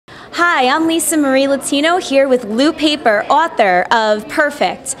Hi, I'm Lisa Marie Latino here with Lou Paper, author of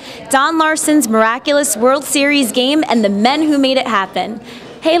Perfect, Don Larsen's Miraculous World Series Game and the Men Who Made It Happen.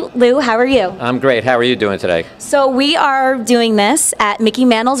 Hey Lou, how are you? I'm great. How are you doing today? So we are doing this at Mickey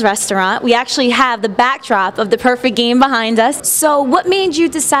Mantle's restaurant. We actually have the backdrop of the perfect game behind us. So what made you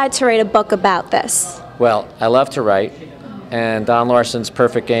decide to write a book about this? Well, I love to write, and Don Larsen's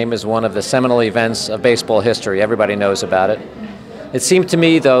Perfect Game is one of the seminal events of baseball history. Everybody knows about it. It seemed to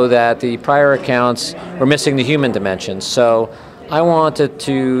me, though, that the prior accounts were missing the human dimension. So I wanted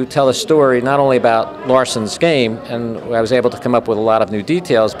to tell a story not only about Larsen's game, and I was able to come up with a lot of new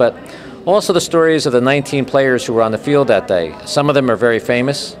details, but also the stories of the 19 players who were on the field that day. Some of them are very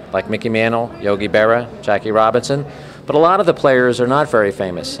famous, like Mickey Mantle, Yogi Berra, Jackie Robinson, but a lot of the players are not very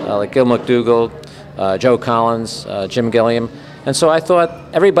famous, like Gil McDougall, Joe Collins, Jim Gilliam. And so I thought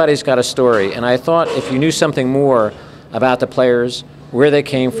everybody's got a story, and I thought if you knew something more about the players, where they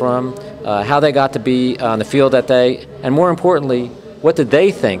came from, how they got to be on the field that day, and more importantly, what did they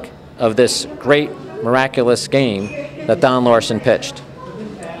think of this great, miraculous game that Don Larsen pitched.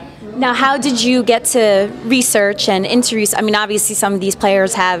 Now, how did you get to research and interview? I mean, obviously some of these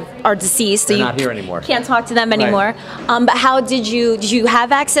players are deceased, so They're you not here anymore. Can't talk to them anymore. Right. But how did you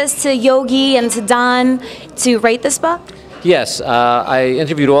have access to Yogi and to Don to write this book? Yes, I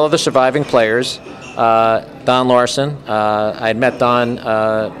interviewed all of the surviving players. Don Larsen. I had met Don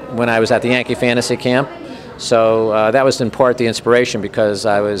when I was at the Yankee Fantasy Camp, so that was in part the inspiration because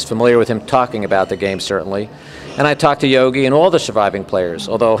I was familiar with him talking about the game, certainly. And I talked to Yogi and all the surviving players,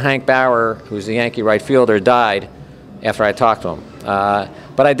 although Hank Bauer, who's the Yankee right fielder, died after I talked to him.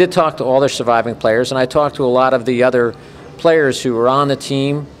 But I did talk to all the surviving players, and I talked to a lot of the other players who were on the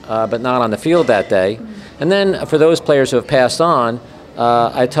team but not on the field that day. And then for those players who have passed on,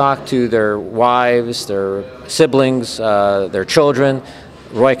 I talked to their wives, their siblings, their children,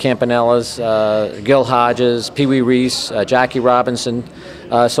 Roy Campanella's, Gil Hodges, Pee Wee Reese, Jackie Robinson.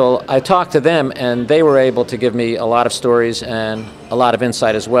 So I talked to them, and they were able to give me a lot of stories and a lot of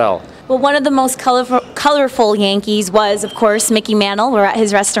insight as well. Well, one of the most colorful Yankees was, of course, Mickey Mantle. We're at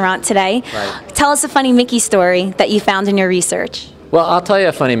his restaurant today. Right. Tell us a funny Mickey story that you found in your research. Well, I'll tell you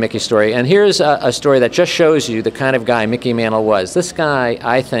a funny Mickey story, and here's a story that just shows you the kind of guy Mickey Mantle was. This guy,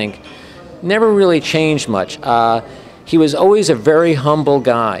 I think, never really changed much. He was always a very humble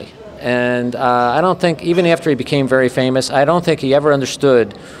guy, and I don't think, even after he became very famous, I don't think he ever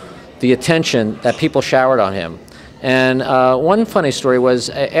understood the attention that people showered on him. And one funny story was,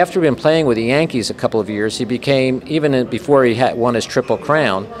 after he'd been playing with the Yankees a couple of years, he became, even before he had won his Triple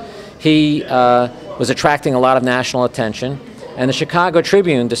Crown, he was attracting a lot of national attention. And the Chicago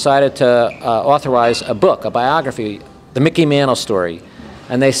Tribune decided to authorize a book, a biography, the Mickey Mantle story.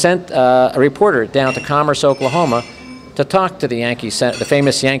 And they sent a reporter down to Commerce, Oklahoma, to talk to the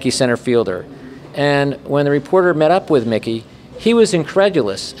famous Yankee center fielder. And when the reporter met up with Mickey, he was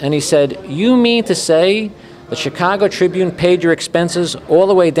incredulous. And he said, "You mean to say the Chicago Tribune paid your expenses all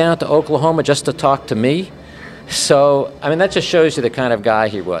the way down to Oklahoma just to talk to me?" So, I mean, that just shows you the kind of guy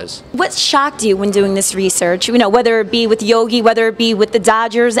he was. What shocked you when doing this research? You know, whether it be with Yogi, whether it be with the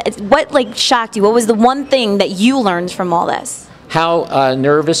Dodgers, what shocked you? What was the one thing that you learned from all this? How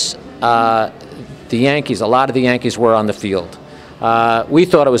nervous the Yankees, a lot of the Yankees were on the field. We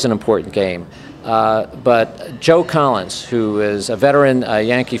thought it was an important game. But Joe Collins, who is a veteran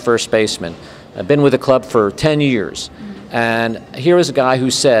Yankee first baseman, been with the club for 10 years. And here is a guy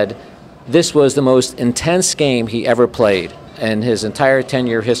who said, this was the most intense game he ever played in his entire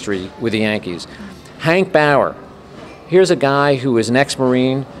 10-year history with the Yankees. Hank Bauer, here's a guy who was an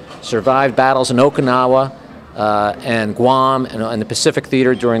ex-Marine, survived battles in Okinawa and Guam and the Pacific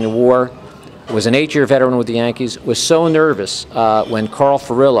Theater during the war, was an 8-year veteran with the Yankees, was so nervous when Carl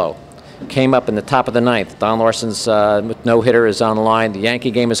Furillo came up in the top of the ninth. Don Larsen's no-hitter is on the line, the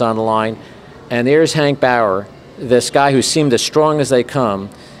Yankee game is on the line, and there's Hank Bauer, this guy who seemed as strong as they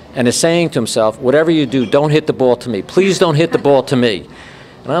come, and is saying to himself, whatever you do, don't hit the ball to me. Please don't hit the ball to me.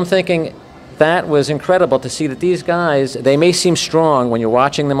 And I'm thinking, that was incredible to see that these guys, they may seem strong when you're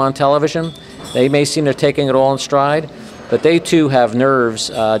watching them on television. They may seem they're taking it all in stride, but they too have nerves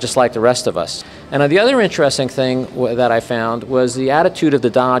just like the rest of us. And the other interesting thing that I found was the attitude of the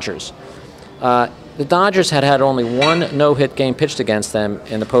Dodgers. The Dodgers had only one no-hit game pitched against them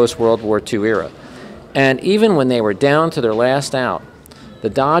in the post-World War II era. And even when they were down to their last out, the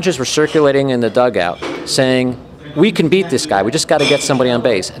Dodgers were circulating in the dugout saying, we can beat this guy, we just got to get somebody on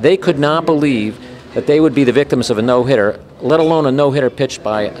base. They could not believe that they would be the victims of a no-hitter, let alone a no-hitter pitched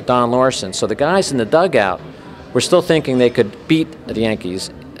by Don Larsen. So the guys in the dugout were still thinking they could beat the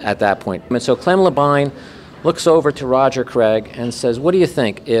Yankees at that point. And so Clem Labine looks over to Roger Craig and says, "What do you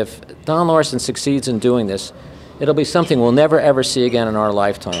think? If Don Larson succeeds in doing this, it'll be something we'll never ever see again in our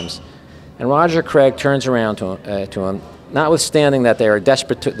lifetimes." And Roger Craig turns around to him, notwithstanding that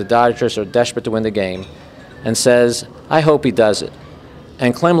the Dodgers are desperate to win the game, and says, "I hope he does it."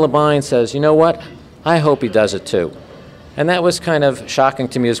 And Clem Labine says, "You know what? I hope he does it too." And that was kind of shocking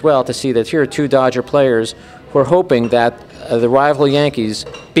to me as well, to see that here are two Dodger players who are hoping that the rival Yankees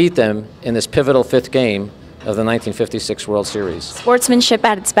beat them in this pivotal fifth game of the 1956 World Series. Sportsmanship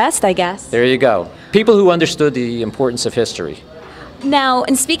at its best, I guess. There you go. People who understood the importance of history. Now,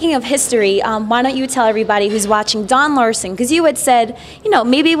 and speaking of history, why don't you tell everybody who's watching Don Larson, because you had said,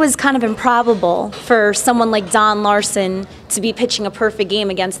 maybe it was kind of improbable for someone like Don Larson to be pitching a perfect game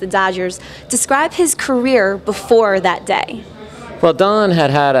against the Dodgers. Describe his career before that day. Well, Don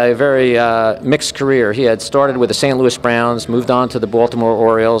had a very mixed career. He had started with the St. Louis Browns, moved on to the Baltimore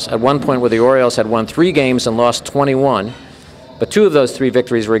Orioles, at one point where the Orioles had won 3 games and lost 21. But 2 of those 3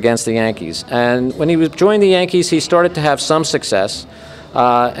 victories were against the Yankees. And when he joined the Yankees, he started to have some success.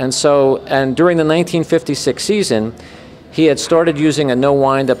 And during the 1956 season, he had started using a no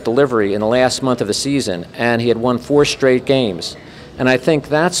wind-up delivery in the last month of the season, and he had won 4 straight games. And I think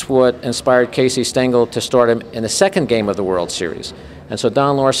that's what inspired Casey Stengel to start him in the second game of the World Series. And so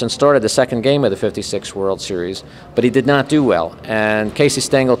Don Larson started the second game of the 56 World Series, but he did not do well. And Casey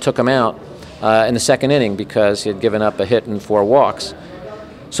Stengel took him out in the second inning because he had given up a hit and 4 walks.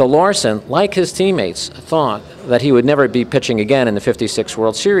 So Larson, like his teammates, thought that he would never be pitching again in the 56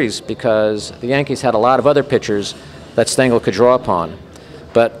 World Series because the Yankees had a lot of other pitchers that Stengel could draw upon.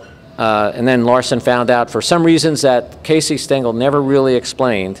 And then Larson found out, for some reasons that Casey Stengel never really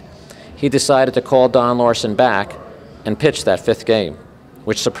explained, he decided to call Don Larson back and pitch that 5th game,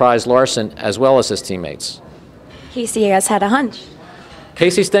 which surprised Larson as well as his teammates. Casey has had a hunch.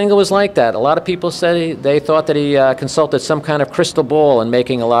 Casey Stengel was like that. A lot of people said they thought that he consulted some kind of crystal ball in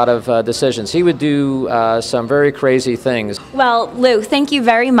making a lot of decisions. He would do some very crazy things. Well, Lou, thank you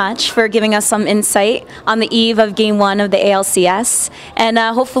very much for giving us some insight on the eve of Game 1 of the ALCS. And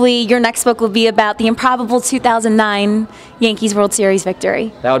hopefully your next book will be about the improbable 2009 Yankees World Series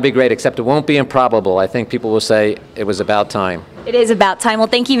victory. That would be great, except it won't be improbable. I think people will say it was about time. It is about time. Well,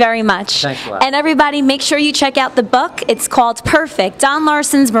 thank you very much. Thanks a lot. And everybody, make sure you check out the book. It's called Perfect, Don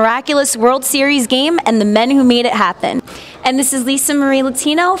Larson's Miraculous World Series Game and the Men Who Made It Happen. And this is Lisa Marie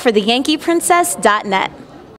Latino for the YankeePrincess.net.